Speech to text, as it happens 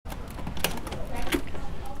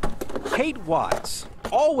Kate Watts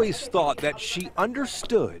always thought that she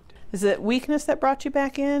understood. Is it weakness that brought you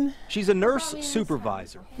back in? She's a nurse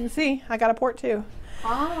supervisor. You see, I got a port too.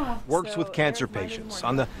 Works with cancer patients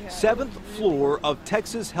on the 7th floor of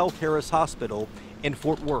Texas Health Harris Hospital in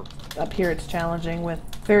Fort Worth. Up here it's challenging with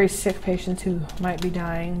very sick patients who might be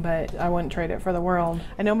dying, but I wouldn't trade it for the world.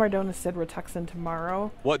 I know Mardona said Rituxan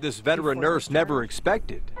tomorrow. What this veteran nurse never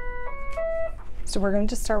expected. So we're going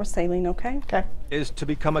to just start with saline, okay? Okay. Is to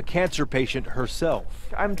become a cancer patient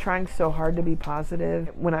herself. I'm trying so hard to be positive.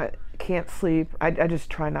 When I can't sleep, I just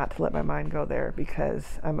try not to let my mind go there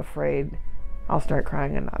because I'm afraid I'll start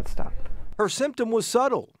crying and not stop. Her symptom was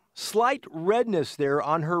subtle, slight redness there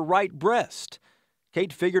on her right breast.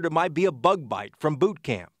 Kate figured it might be a bug bite from boot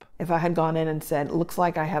camp. If I had gone in and said, looks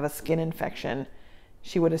like I have a skin infection,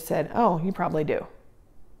 she would have said, oh, you probably do.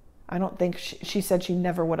 I don't think, she said she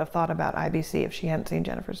never would have thought about IBC if she hadn't seen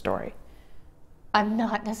Jennifer's story. I'm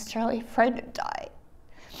not necessarily afraid to die,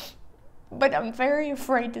 but I'm very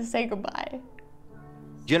afraid to say goodbye.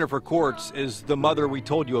 Jennifer Courts is the mother we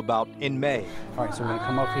told you about in May. All right, so we're gonna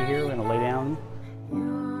come up here, we're gonna lay down.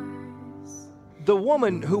 The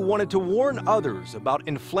woman who wanted to warn others about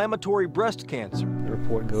inflammatory breast cancer. The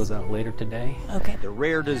report goes out later today. Okay. The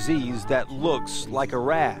rare disease that looks like a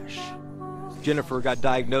rash. Jennifer got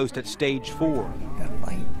diagnosed at stage 4.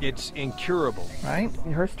 It's incurable. Right?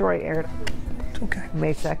 Her story aired Okay.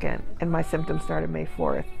 May 2nd, and my symptoms started May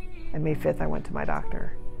 4th. And May 5th, I went to my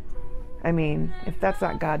doctor. I mean, if that's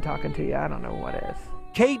not God talking to you, I don't know what is.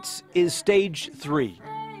 Kate's is stage 3.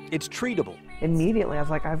 It's treatable. Immediately, I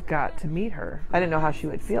was like, I've got to meet her. I didn't know how she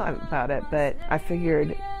would feel about it, but I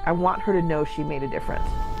figured I want her to know she made a difference.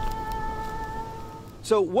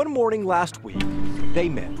 So one morning last week, they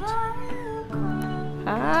met.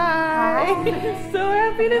 Hi. So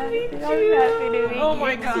happy to meet you. I'm happy to meet you. Oh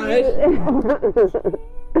my gosh.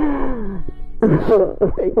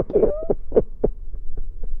 Thank you.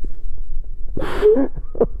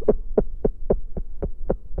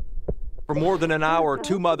 For more than an hour,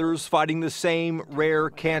 two mothers fighting the same rare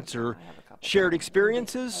cancer shared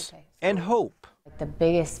experiences and hope. The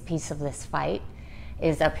biggest piece of this fight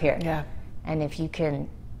is up here. Yeah. And if you can,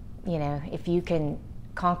 if you can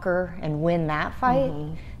conquer and win that fight,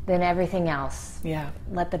 then everything else,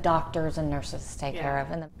 let the doctors and nurses take care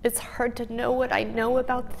of. And it's hard to know what I know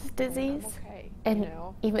about this disease and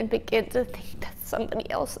even begin to think that somebody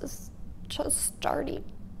else is just starting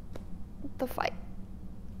the fight.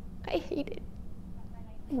 I hate it.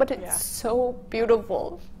 But it's so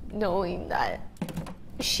beautiful knowing that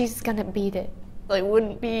she's gonna beat it. It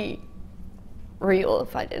wouldn't be real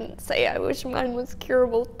if I didn't say I wish mine was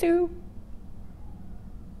curable too.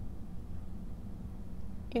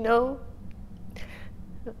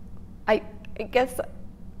 I guess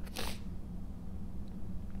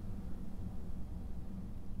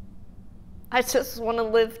I just want to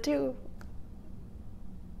live too.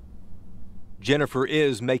 Jennifer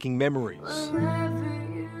is making memories.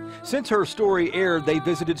 Since her story aired, they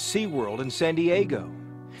visited SeaWorld in San Diego.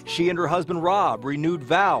 She and her husband Rob renewed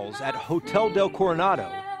vows at Hotel del Coronado,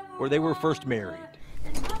 where they were first married.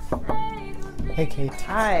 Hey, Kate.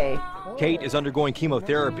 Hi. Kate is undergoing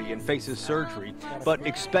chemotherapy and faces surgery, but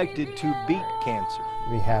expected to beat cancer.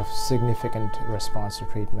 We have significant response to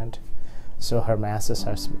treatment. So her masses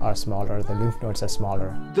are smaller, the lymph nodes are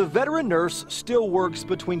smaller. The veteran nurse still works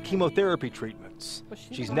between chemotherapy treatments.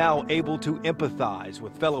 She's now able to empathize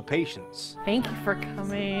with fellow patients. Thank you for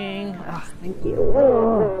coming. Thank you.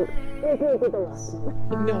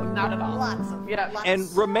 No, not at all.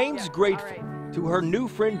 And remains grateful to her new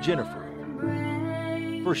friend Jennifer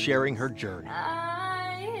for sharing her journey.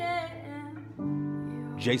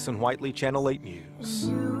 Jason Whiteley, Channel 8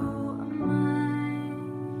 News.